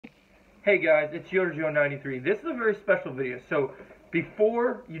Hey guys, it's YodaJoe93. This is a very special video, so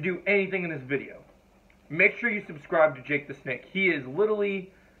before you do anything in this video, make sure you subscribe to Jake the Snake. He is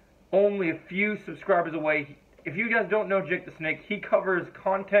literally only a few subscribers away. If you guys don't know Jake the Snake, he covers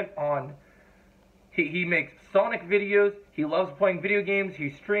content on... He makes Sonic videos, he loves playing video games,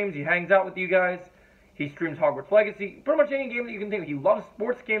 he streams, he hangs out with you guys, he streams Hogwarts Legacy, pretty much any game that you can think of. He loves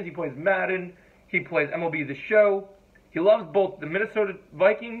sports games, he plays Madden, he plays MLB The Show, he loves both the Minnesota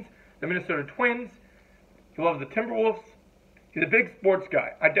Vikings, the Minnesota Twins. He loves the Timberwolves. He's a big sports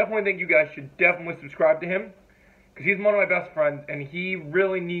guy. I definitely think you guys should definitely subscribe to him because he's one of my best friends and he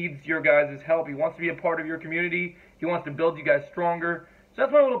really needs your guys' help. He wants to be a part of your community. He wants to build you guys stronger. So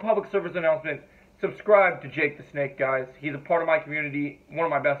that's my little public service announcement. Subscribe to Jake the Snake, guys. He's a part of my community, one of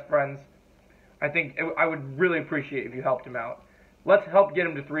my best friends. I would really appreciate it if you helped him out. Let's help get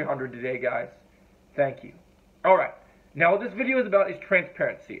him to 300 today, guys. Thank you. Alright. Now, what this video is about is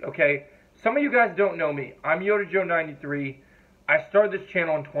transparency, okay? Some of you guys don't know me. I'm YodaJoe93. I started this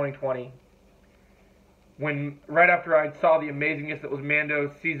channel in 2020. Right after I saw the amazingness that was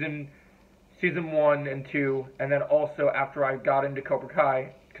Mando season 1 and 2, and then also after I got into Cobra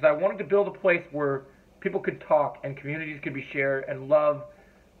Kai, because I wanted to build a place where people could talk and communities could be shared and love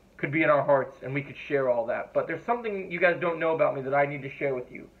could be in our hearts and we could share all that. But there's something you guys don't know about me that I need to share with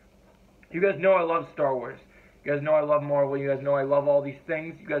you. You guys know I love Star Wars. You guys know I love Marvel. You guys know I love all these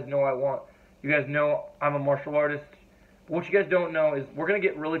things. You guys know You guys know I'm a martial artist. But what you guys don't know is we're going to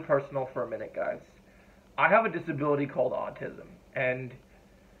get really personal for a minute, guys. I have a disability called autism. And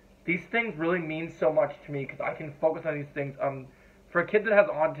these things really mean so much to me because I can focus on these things. For a kid that has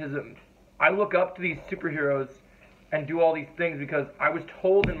autism, I look up to these superheroes and do all these things because I was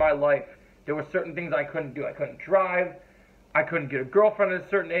told in my life there were certain things I couldn't do. I couldn't drive. I couldn't get a girlfriend at a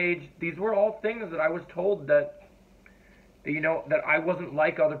certain age. These were all things that I was told that I wasn't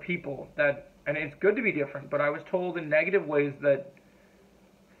like other people. And it's good to be different, but I was told in negative ways that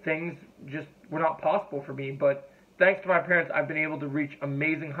things just were not possible for me. But thanks to my parents, I've been able to reach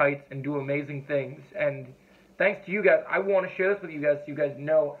amazing heights and do amazing things. And thanks to you guys, I want to share this with you guys so you guys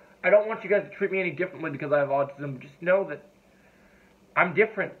know. I don't want you guys to treat me any differently because I have autism. Just know that I'm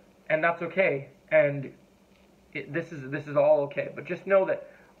different, and that's okay. And this is all okay, but just know that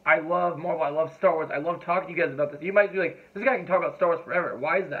I love Marvel, I love Star Wars, I love talking to you guys about this. You might be like, this guy can talk about Star Wars forever.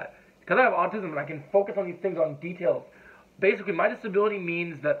 Why is that? Because I have autism and I can focus on these things, on details. Basically, my disability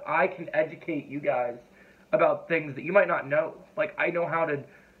means that I can educate you guys about things that you might not know. Like, I know how to...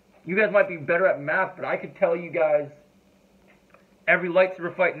 You guys might be better at math, but I could tell you guys every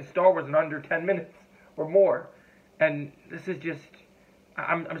lightsaber fight in Star Wars in under 10 minutes or more. And this is just...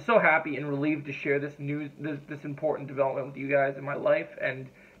 I'm so happy and relieved to share this news, this important development with you guys in my life, and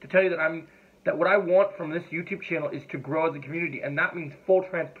to tell you that what I want from this YouTube channel is to grow as a community, and that means full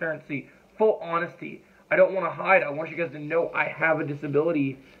transparency, full honesty. I don't want to hide. I want you guys to know I have a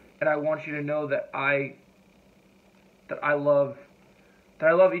disability, and I want you to know that I love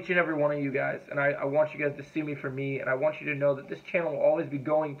each and every one of you guys, and I want you guys to see me for me, and I want you to know that this channel will always be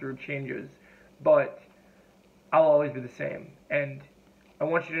going through changes, but I'll always be the same. And I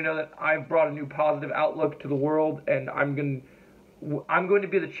want you to know that I've brought a new positive outlook to the world, and I'm going to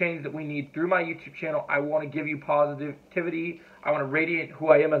be the change that we need through my YouTube channel. I want to give you positivity. I want to radiate who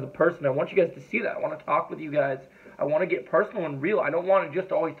I am as a person. I want you guys to see that. I want to talk with you guys. I want to get personal and real. I don't want to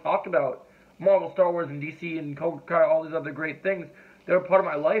just always talk about Marvel, Star Wars, and DC, and Cobra Kai, all these other great things. They're a part of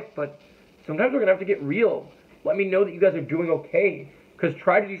my life, but sometimes we're going to have to get real. Let me know that you guys are doing okay, because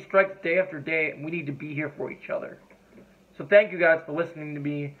tragedy strikes day after day, and we need to be here for each other. So thank you guys for listening to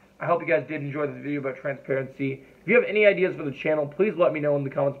me. I hope you guys did enjoy this video about transparency. If you have any ideas for the channel, please let me know in the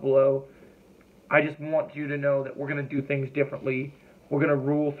comments below. I just want you to know that we're going to do things differently. We're going to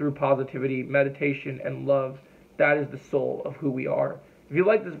rule through positivity, meditation, and love. That is the soul of who we are. If you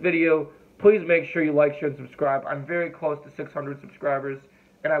like this video, please make sure you like, share, and subscribe. I'm very close to 600 subscribers,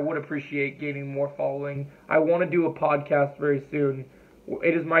 and I would appreciate gaining more following. I want to do a podcast very soon.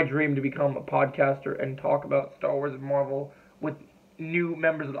 It is my dream to become a podcaster and talk about Star Wars and Marvel with new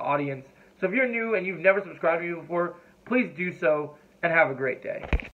members of the audience. So if you're new and you've never subscribed to me before, please do so, and have a great day.